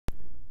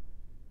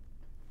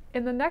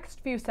In the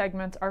next few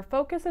segments, our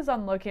focus is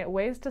on looking at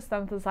ways to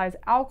synthesize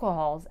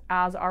alcohols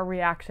as our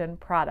reaction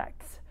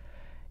products.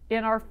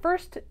 In our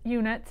first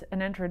unit,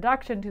 an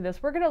introduction to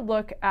this, we're going to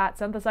look at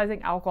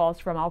synthesizing alcohols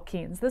from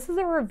alkenes. This is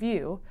a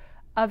review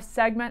of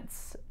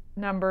segments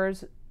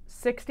numbers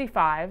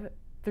 65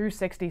 through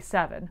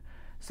 67.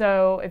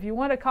 So if you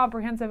want a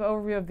comprehensive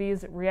overview of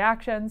these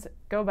reactions,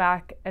 go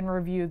back and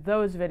review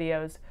those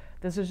videos.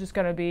 This is just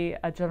going to be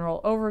a general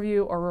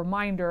overview or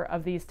reminder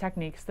of these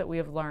techniques that we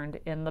have learned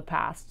in the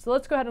past. So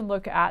let's go ahead and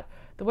look at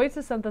the ways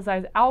to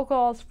synthesize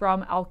alcohols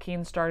from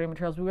alkene starting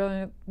materials.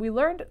 We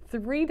learned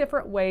 3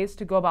 different ways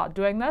to go about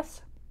doing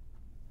this.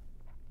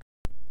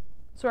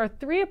 So our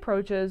 3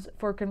 approaches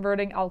for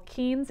converting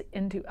alkenes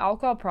into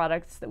alcohol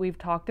products that we've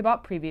talked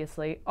about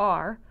previously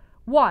are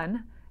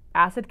 1.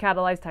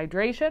 Acid-catalyzed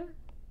hydration,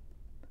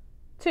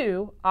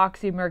 2.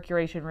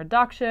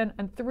 Oxymercuration-reduction,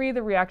 and 3.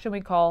 The reaction we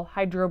call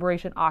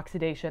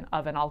hydroboration-oxidation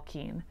of an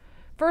alkene.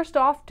 First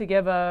off, to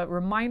give a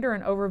reminder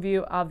and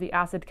overview of the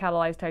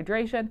acid-catalyzed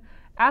hydration,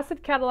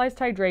 acid-catalyzed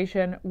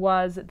hydration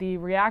was the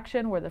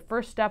reaction where the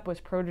first step was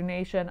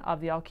protonation of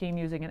the alkene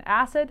using an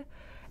acid,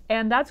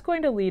 and that's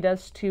going to lead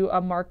us to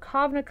a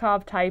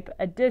Markovnikov type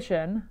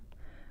addition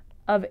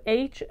of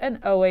H and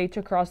OH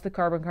across the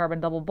carbon-carbon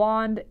double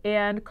bond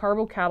and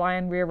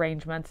carbocation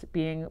rearrangements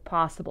being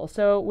possible.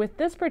 So with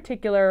this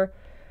particular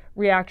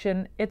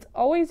reaction, it's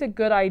always a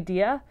good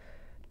idea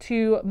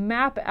to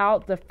map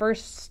out the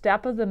first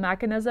step of the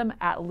mechanism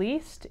at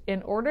least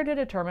in order to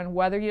determine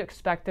whether you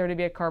expect there to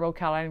be a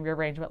carbocation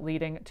rearrangement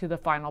leading to the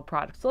final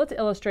product. So let's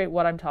illustrate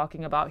what I'm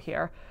talking about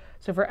here.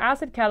 So for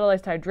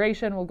acid-catalyzed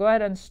hydration, we'll go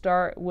ahead and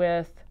start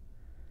with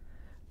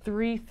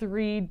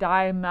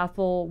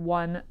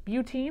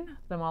 3,3-dimethyl-1-butene,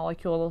 the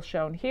molecule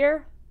shown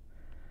here.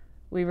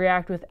 We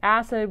react with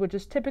acid, which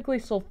is typically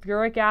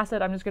sulfuric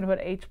acid. I'm just going to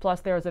put H+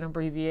 there as an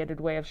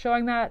abbreviated way of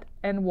showing that,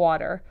 and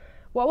water.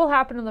 What will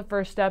happen in the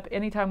first step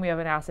anytime we have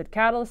an acid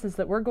catalyst is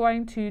that we're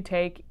going to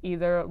take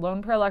either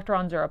lone pair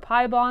electrons or a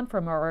pi bond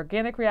from our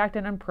organic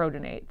reactant and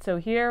protonate. So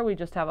here we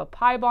just have a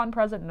pi bond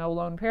present, no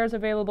lone pairs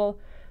available.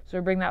 So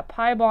we bring that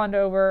pi bond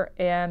over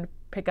and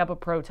pick up a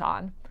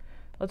proton.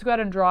 Let's go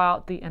ahead and draw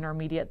out the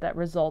intermediate that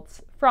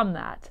results from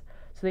that.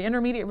 So the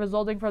intermediate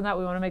resulting from that,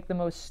 we want to make the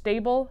most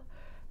stable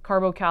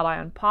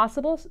carbocation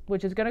possible,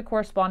 which is going to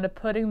correspond to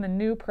putting the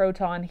new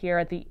proton here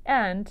at the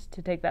end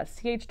to take that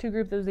CH2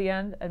 group that was the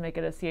end and make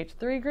it a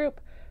CH3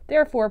 group,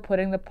 therefore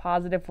putting the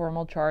positive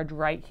formal charge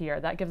right here.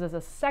 That gives us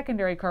a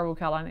secondary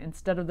carbocation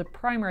instead of the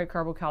primary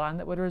carbocation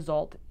that would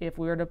result if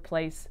we were to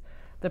place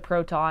the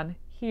proton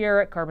here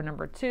at carbon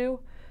number 2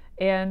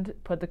 and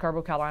put the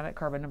carbocation at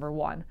carbon number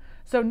 1.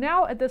 So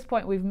now at this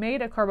point we've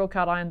made a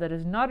carbocation that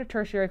is not a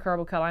tertiary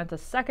carbocation, it's a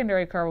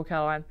secondary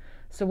carbocation.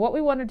 So what we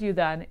want to do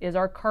then is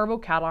our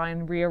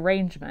carbocation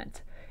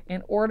rearrangement.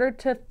 In order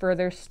to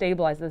further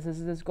stabilize this, this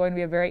is going to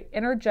be a very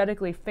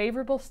energetically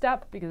favorable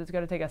step because it's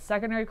going to take a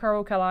secondary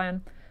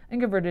carbocation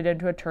and convert it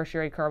into a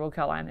tertiary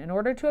carbocation. In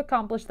order to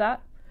accomplish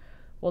that,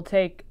 we'll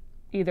take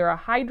either a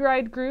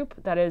hydride group,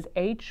 that is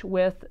H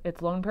with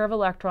its lone pair of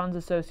electrons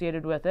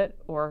associated with it,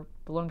 or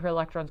the lone pair of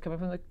electrons coming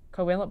from the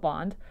covalent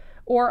bond,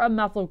 or a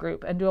methyl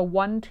group, and do a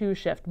 1-2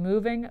 shift,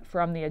 moving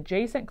from the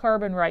adjacent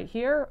carbon right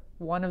here,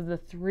 one of the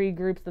 3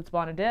 groups that's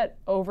bonded it,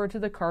 over to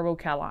the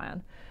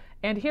carbocation.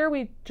 And here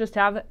we just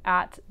have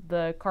at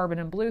the carbon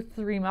in blue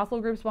 3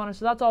 methyl groups bonded,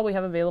 so that's all we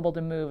have available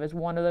to move is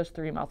one of those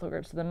 3 methyl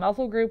groups. So the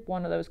methyl group,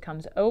 one of those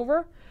comes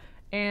over,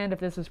 and if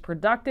this is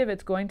productive,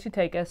 it's going to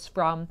take us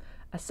from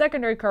a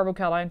secondary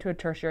carbocation to a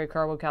tertiary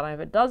carbocation. If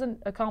it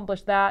doesn't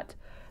accomplish that,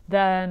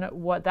 then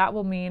what that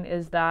will mean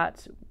is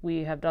that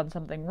we have done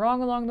something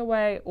wrong along the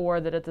way, or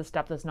that it's a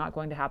step that's not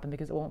going to happen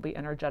because it won't be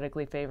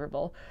energetically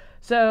favorable.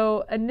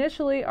 So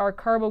initially our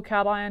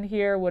carbocation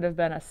here would have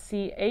been a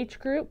CH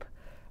group.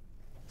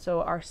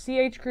 So our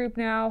CH group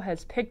now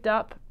has picked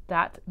up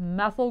that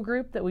methyl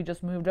group that we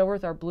just moved over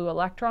with our blue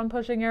electron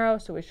pushing arrow.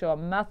 So we show a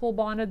methyl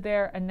bonded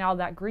there, and now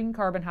that green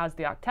carbon has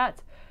the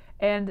octet.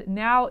 And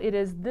now it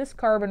is this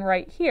carbon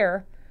right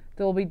here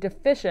that will be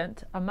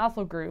deficient a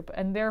methyl group,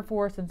 and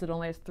therefore, since it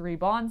only has 3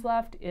 bonds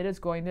left, it is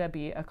going to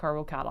be a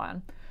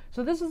carbocation.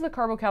 So this is the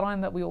carbocation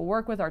that we will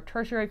work with, our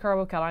tertiary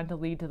carbocation, to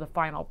lead to the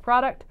final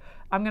product.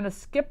 I'm going to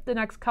skip the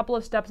next couple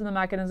of steps in the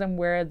mechanism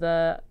where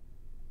the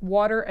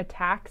water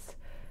attacks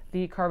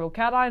the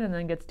carbocation and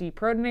then gets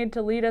deprotonated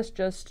to lead us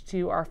just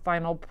to our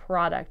final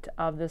product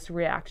of this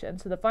reaction.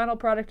 So the final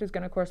product is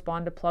going to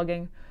correspond to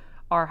plugging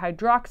our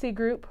hydroxy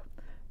group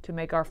to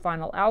make our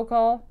final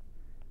alcohol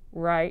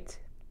right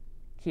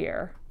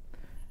here.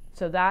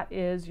 So that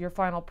is your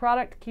final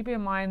product. Keeping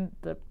in mind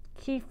the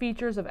key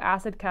features of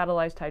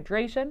acid-catalyzed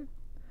hydration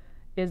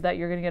is that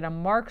you're going to get a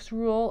Marx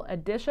rule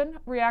addition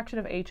reaction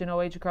of H and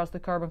OH across the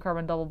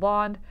carbon-carbon double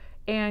bond,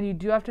 and you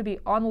do have to be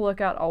on the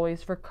lookout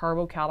always for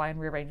carbocation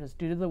rearrangements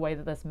due to the way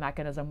that this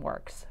mechanism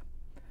works.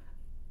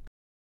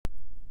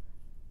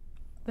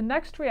 The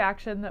next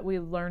reaction that we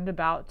learned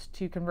about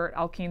to convert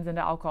alkenes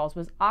into alcohols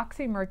was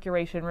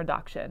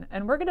oxymercuration-reduction,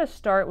 and we're going to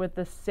start with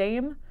the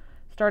same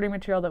starting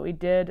material that we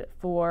did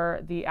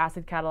for the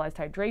acid-catalyzed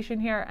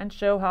hydration here and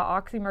show how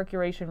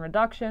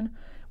oxymercuration-reduction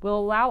will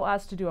allow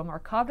us to do a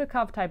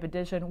Markovnikov type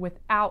addition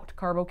without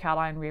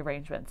carbocation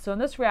rearrangement. So in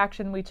this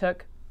reaction we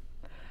took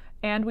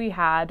and we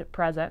had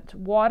present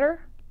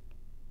water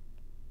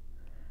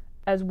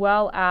as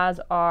well as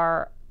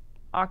our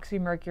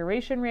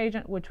oxymercuration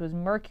reagent, which was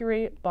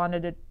mercury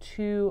bonded to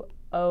two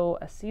O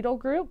acetyl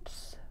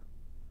groups.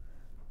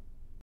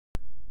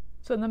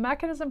 So in the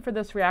mechanism for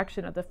this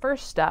reaction at the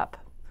first step,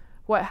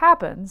 what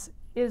happens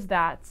is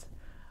that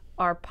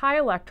our pi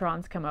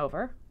electrons come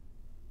over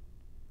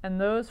and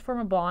those form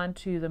a bond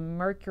to the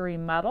mercury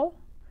metal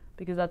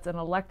because that's an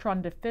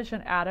electron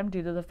deficient atom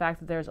due to the fact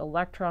that there's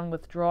electron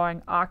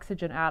withdrawing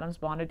oxygen atoms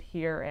bonded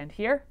here and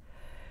here.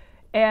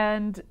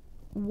 And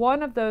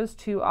one of those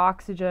two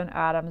oxygen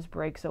atoms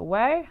breaks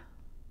away,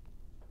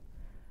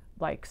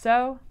 like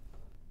so,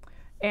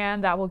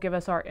 and that will give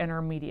us our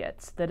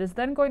intermediates that is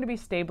then going to be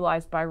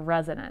stabilized by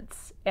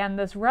resonance. And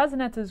this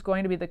resonance is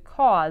going to be the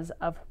cause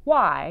of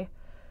why,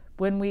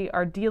 when we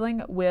are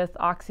dealing with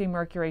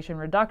oxymercuration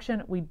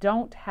reduction, we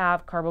don't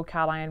have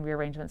carbocation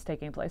rearrangements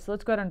taking place. So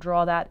let's go ahead and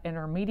draw that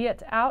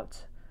intermediate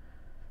out,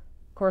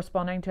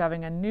 corresponding to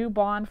having a new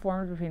bond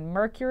formed between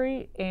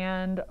mercury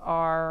and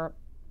our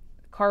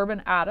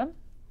carbon atom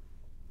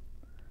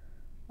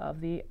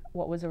of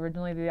what was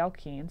originally the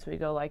alkene. So we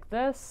go like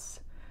this,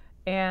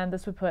 and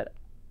this would put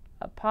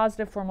a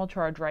positive formal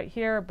charge right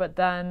here, but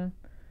then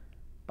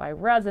by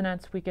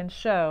resonance we can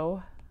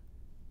show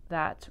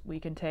that we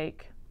can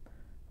take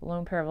a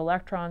lone pair of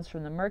electrons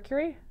from the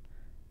mercury,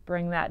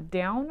 bring that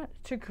down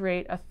to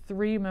create a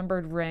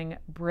three-membered ring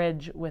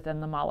bridge within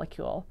the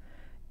molecule.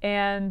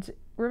 And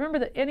remember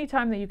that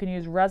anytime that you can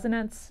use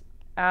resonance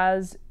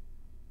as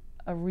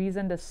a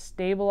reason to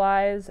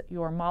stabilize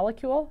your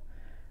molecule,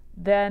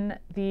 then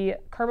the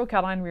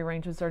carbocation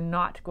rearrangements are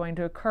not going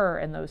to occur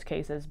in those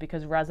cases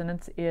because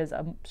resonance is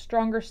a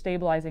stronger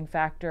stabilizing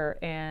factor,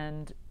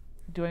 and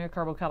doing a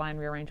carbocation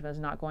rearrangement is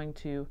not going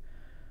to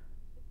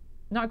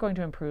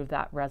improve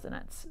that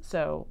resonance.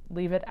 So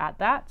leave it at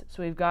that.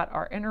 So we've got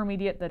our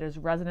intermediate that is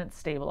resonance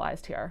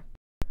stabilized here.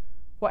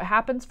 What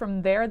happens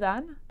from there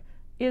then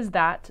is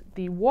that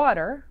the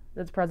water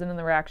that's present in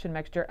the reaction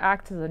mixture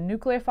acts as a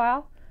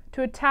nucleophile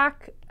to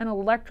attack an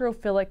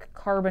electrophilic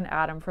carbon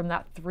atom from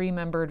that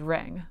three-membered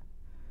ring.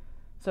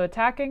 So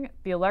attacking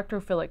the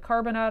electrophilic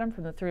carbon atom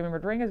from the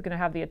three-membered ring is going to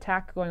have the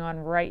attack going on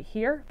right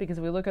here, because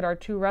if we look at our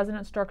two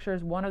resonance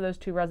structures, one of those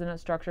two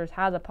resonance structures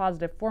has a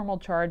positive formal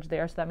charge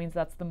there, so that means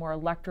that's the more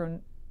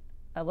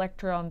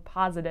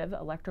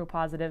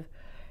electropositive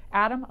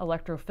atom,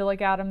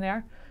 electrophilic atom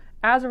there.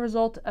 As a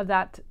result of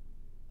that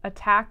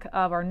attack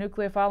of our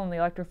nucleophile on the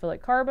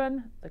electrophilic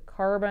carbon, the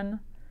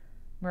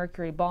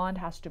carbon-mercury bond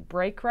has to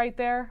break right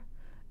there,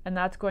 and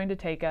that's going to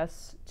take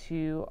us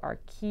to our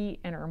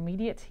key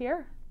intermediate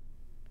here.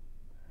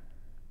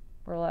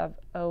 We'll have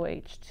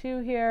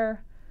OH2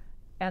 here,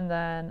 and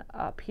then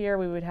up here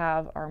we would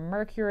have our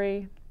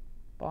mercury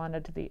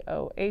bonded to the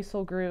O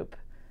acyl group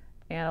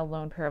and a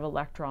lone pair of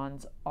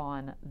electrons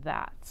on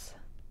that.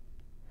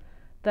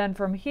 Then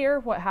from here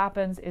what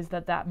happens is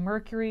that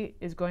mercury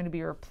is going to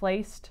be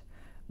replaced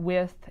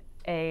with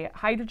a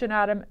hydrogen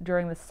atom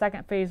during the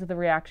second phase of the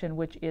reaction,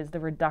 which is the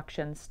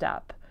reduction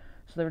step.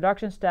 So the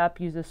reduction step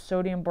uses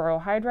sodium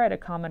borohydride, a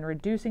common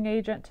reducing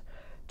agent,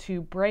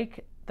 to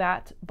break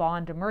that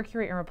bond to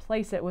mercury and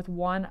replace it with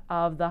one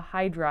of the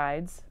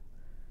hydrides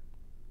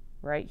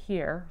right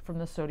here from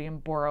the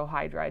sodium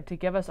borohydride to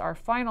give us our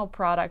final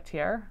product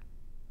here,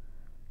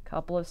 a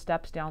couple of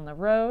steps down the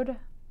road,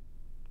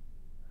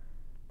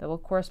 that will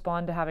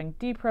correspond to having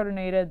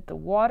deprotonated the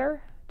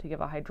water to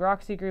give a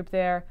hydroxy group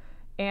there,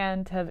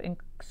 and have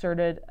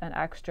inserted an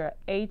extra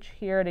H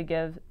here to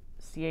give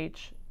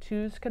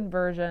CH2's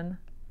conversion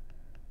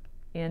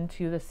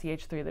into the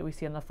CH3 that we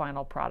see in the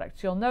final product.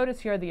 So you'll notice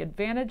here the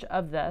advantage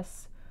of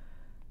this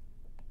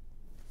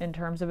in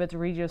terms of its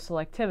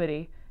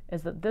regioselectivity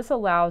is that this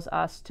allows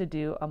us to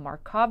do a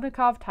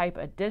Markovnikov type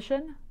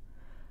addition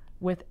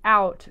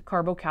without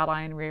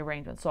carbocation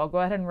rearrangement. So I'll go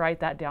ahead and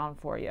write that down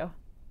for you.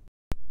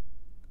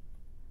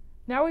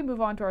 Now we move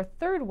on to our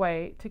third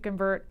way to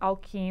convert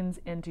alkenes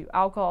into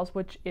alcohols,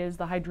 which is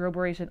the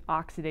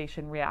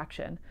hydroboration-oxidation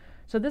reaction.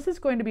 So this is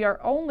going to be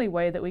our only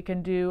way that we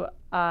can do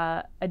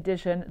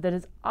addition that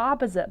is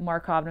opposite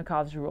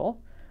Markovnikov's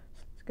rule.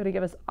 So it's going to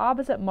give us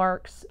opposite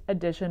Mark's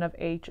addition of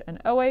H and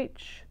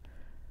OH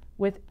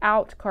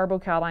without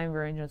carbocation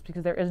rearrangements,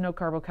 because there is no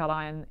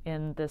carbocation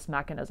in this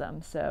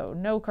mechanism. So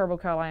no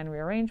carbocation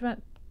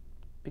rearrangement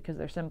because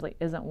there simply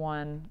isn't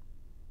one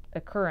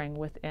occurring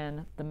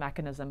within the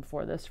mechanism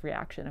for this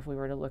reaction if we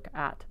were to look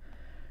at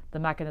the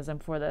mechanism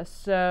for this.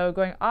 So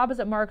going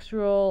opposite Mark's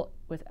rule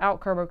without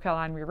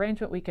carbocation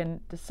rearrangement, we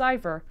can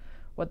decipher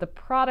what the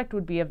product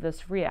would be of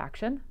this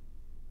reaction.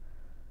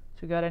 So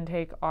we go ahead and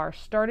take our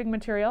starting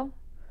material.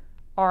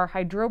 Our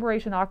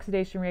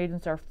hydroboration-oxidation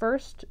reagents are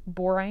first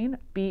borane,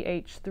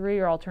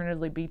 BH3, or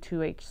alternatively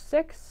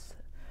B2H6.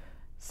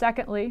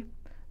 Secondly,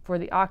 for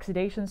the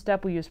oxidation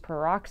step, we use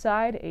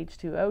peroxide,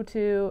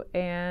 H2O2,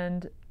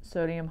 and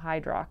sodium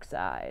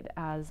hydroxide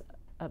as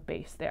a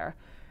base there.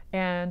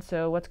 And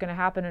so what's going to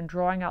happen in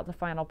drawing out the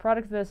final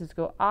product of this is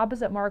go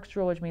opposite Mark's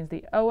rule, which means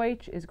the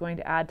OH is going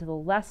to add to the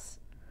less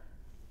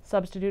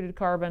substituted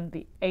carbon.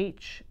 The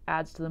H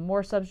adds to the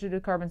more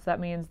substituted carbon. So that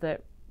means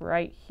that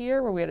right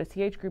here where we had a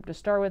CH group to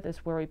start with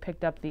is where we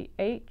picked up the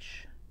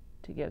H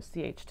to give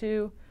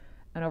CH2.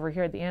 And over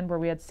here at the end where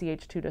we had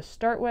CH2 to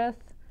start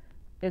with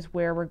is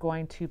where we're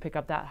going to pick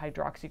up that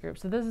hydroxy group.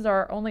 So this is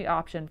our only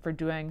option for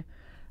doing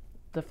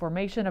the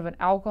formation of an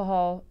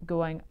alcohol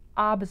going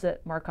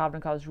opposite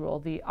Markovnikov's rule.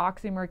 The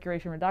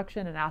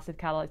oxymercuration-reduction and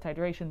acid-catalyzed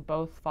hydration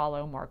both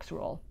follow Mark's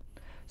rule.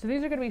 So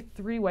these are going to be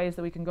three ways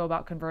that we can go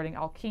about converting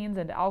alkenes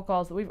into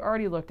alcohols that we've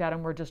already looked at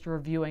and we're just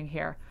reviewing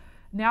here.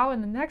 Now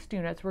in the next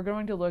units, we're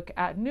going to look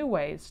at new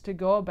ways to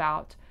go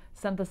about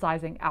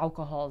synthesizing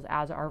alcohols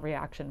as our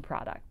reaction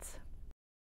products.